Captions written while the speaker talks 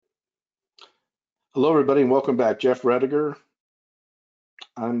Hello, everybody, and welcome back. Jeff Rediger.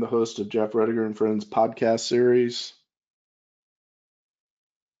 I'm the host of Jeff Rediger and Friends podcast series.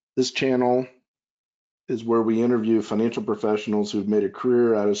 This channel is where we interview financial professionals who've made a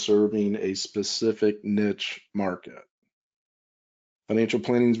career out of serving a specific niche market. Financial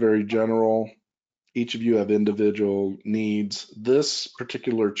planning is very general. Each of you have individual needs. This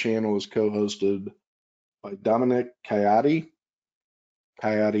particular channel is co-hosted by Dominic Coyote,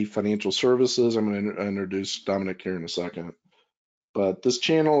 Coyote Financial Services. I'm going to introduce Dominic here in a second. But this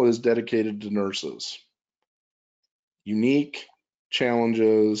channel is dedicated to nurses. Unique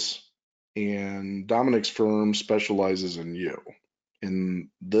challenges, and Dominic's firm specializes in you. And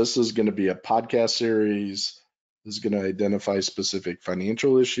this is going to be a podcast series. This is going to identify specific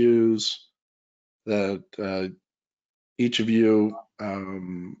financial issues that each of you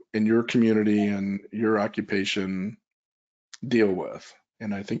in your community and your occupation deal with.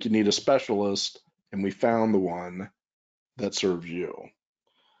 And I think you need a specialist, and we found the one that serves you.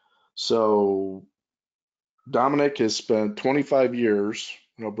 So Dominic has spent 25 years,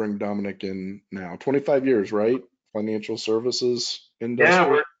 and I'll bring Dominic in now. 25 years, right? Financial services industry.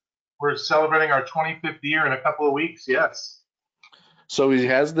 Yeah, we're celebrating our 25th year in a couple of weeks. Yes. So he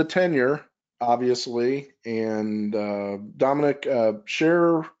has the tenure, obviously. And Dominic,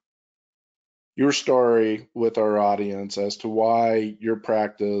 share your story with our audience as to why your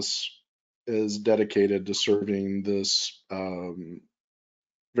practice is dedicated to serving this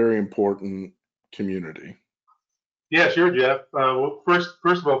very important community. Yeah, sure, Jeff. Well, first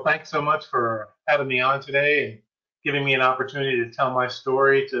of all, thanks so much for having me on today and giving me an opportunity to tell my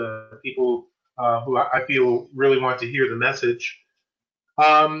story to people who I feel really want to hear the message.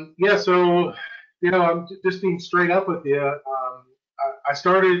 Yeah, so I'm just being straight up with you. I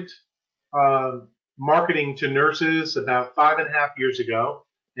started marketing to nurses about 5.5 years ago,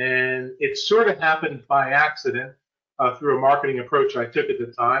 and it sort of happened by accident through a marketing approach I took at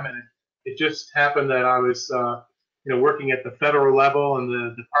the time, and it just happened that I was working at the federal level in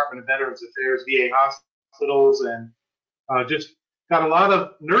the Department of Veterans Affairs, VA hospitals, and just got a lot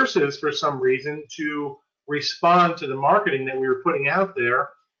of nurses for some reason to respond to the marketing that we were putting out there,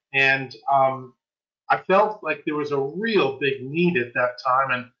 and I felt like there was a real big need at that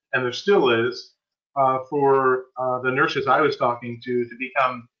time, and there still is, for the nurses I was talking to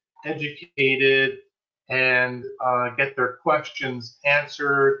become educated and get their questions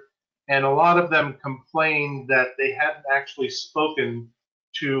answered. And a lot of them complained that they hadn't actually spoken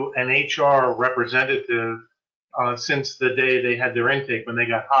to an HR representative since the day they had their intake when they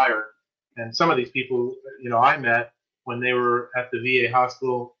got hired. And some of these people, I met when they were at the VA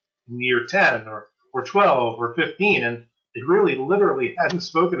hospital in year 10 or 12 or 15, and they really literally hadn't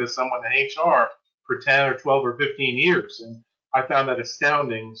spoken to someone in HR for 10 or 12 or 15 years. And I found that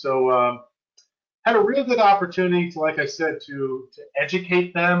astounding. So had a real good opportunity to, like I said, to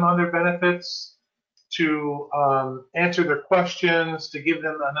educate them on their benefits, to answer their questions, to give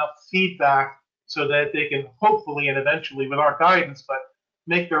them enough feedback so that they can hopefully and eventually, with our guidance, but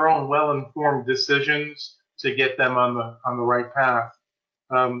make their own well-informed decisions to get them on the right path.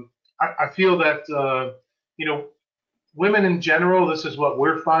 I feel that women in general, this is what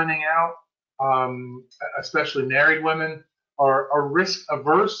we're finding out, especially married women, are risk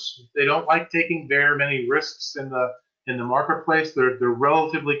averse. They don't like taking very many risks in the marketplace. They're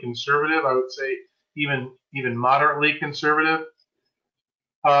relatively conservative. I would say even moderately conservative.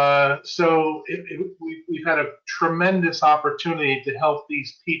 So we've had a tremendous opportunity to help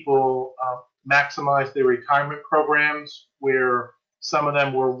these people maximize their retirement programs, where some of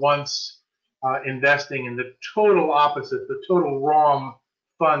them were once investing in the total opposite, the total wrong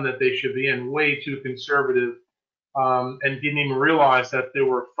fund that they should be in, way too conservative, and didn't even realize that there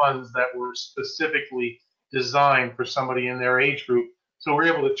were funds that were specifically designed for somebody in their age group. So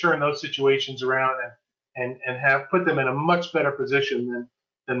we're able to turn those situations around and have put them in a much better position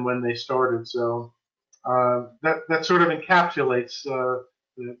than when they started. So that sort of encapsulates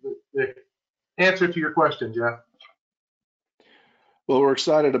the answer to your question, Jeff. Well, we're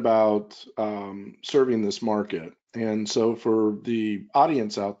excited about serving this market. And so for the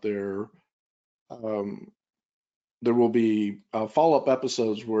audience out there, there will be follow-up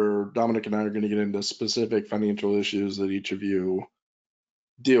episodes where Dominic and I are going to get into specific financial issues that each of you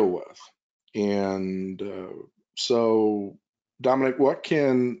deal with. And so, Dominic, what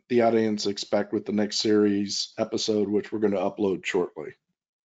can the audience expect with the next series episode, which we're going to upload shortly?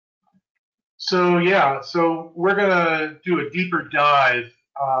 So we're gonna do a deeper dive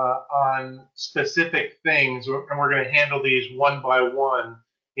on specific things, and we're gonna handle these one by one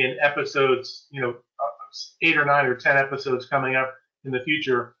in episodes, 8 or 9 or 10 episodes coming up in the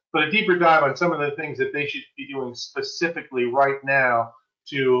future. but a deeper dive on some of the things that they should be doing specifically right now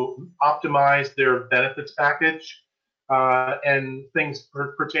to optimize their benefits package and things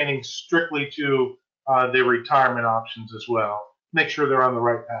pertaining strictly to their retirement options as well. Make sure they're on the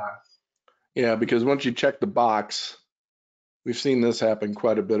right path. Yeah, because once you check the box, we've seen this happen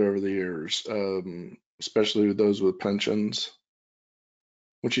quite a bit over the years, especially with those with pensions.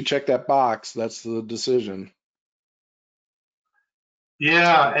 Once you check that box, that's the decision.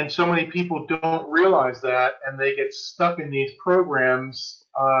 Yeah, and so many people don't realize that, and they get stuck in these programs.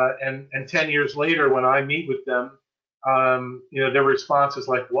 And 10 years later, when I meet with them, their response is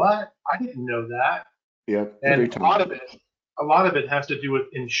like, "What? I didn't know that." Yep, every And time. a lot of it has to do with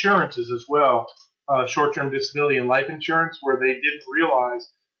insurances as well, short-term disability and life insurance, where they didn't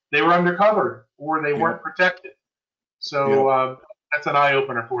realize they were undercovered or they weren't Yep, protected. So yep. that's an eye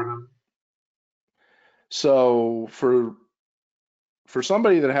opener for them. So for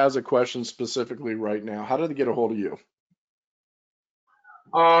somebody that has a question specifically right now, how do they get a hold of you?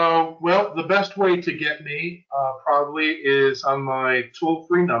 Well, the best way to get me probably is on my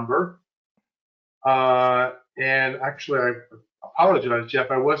toll-free number. And actually, I apologize,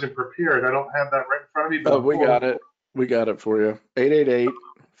 Jeff. I wasn't prepared. I don't have that right in front of me, but Oh, I'm we pulling. got it. We got it for you.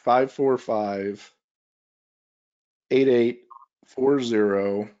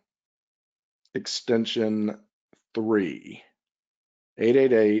 888-545-8840 extension 3.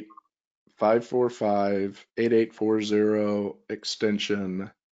 888-545-8840 extension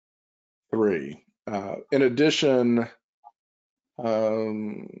 3. In addition,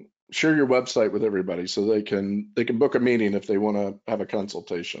 share your website with everybody so they can book a meeting if they want to have a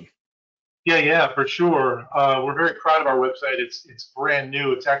consultation. Yeah, for sure. We're very proud of our website. It's brand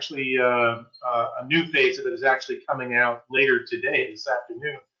new. It's actually a new phase of it is actually coming out later today, this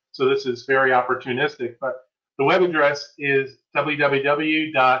afternoon. So this is very opportunistic. But the web address is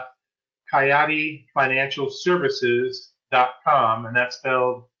www.coyotefinancialservices.com, and that's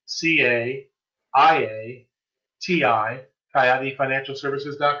spelled CAIATI,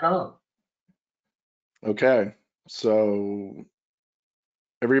 coyotefinancialservices.com. Okay, so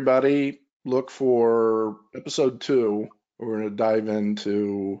everybody look for episode 2. We're going to dive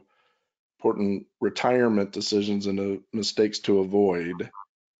into important retirement decisions and the mistakes to avoid.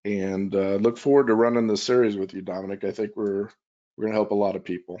 And look forward to running this series with you, Dominic. I think we're going to help a lot of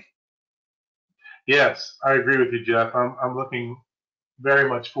people. Yes, I agree with you, Jeff. I'm looking very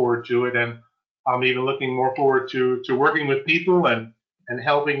much forward to it, and I'm even looking more forward to working with people and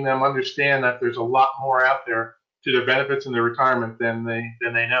helping them understand that there's a lot more out there to their benefits and their retirement than they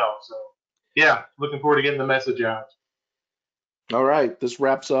know. So, yeah, looking forward to getting the message out. All right, this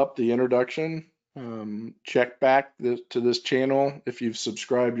wraps up the introduction. Check back to this channel. If you've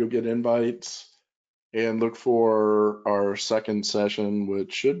subscribed, you'll get invites. And look for our second session,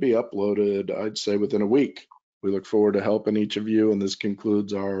 which should be uploaded, I'd say, within a week. We look forward to helping each of you, and this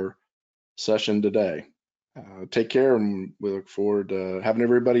concludes our session today. Take care, and we look forward to having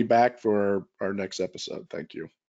everybody back for our next episode. Thank you.